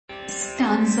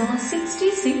Stanza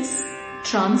 66,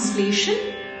 translation.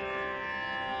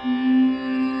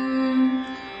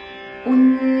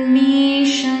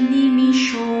 Unmesha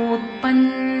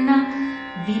nimishotpanna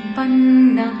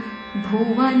vipanna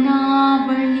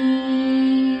bhuvanavali.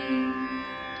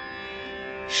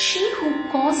 She who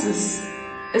causes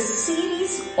a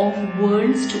series of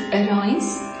worlds to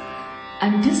arise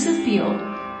and disappear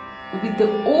with the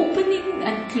opening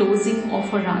and closing of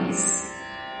her eyes.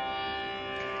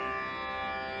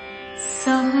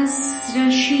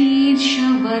 Sahasrashirsha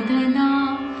vadana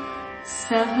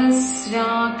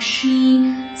sahasrakshi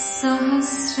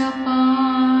sahasrapa.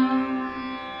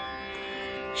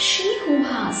 She who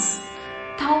has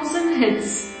 1,000 heads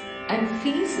and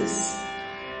faces,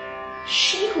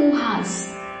 she who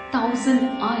has 1,000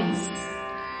 eyes,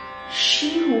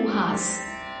 she who has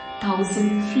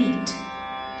 1,000 feet.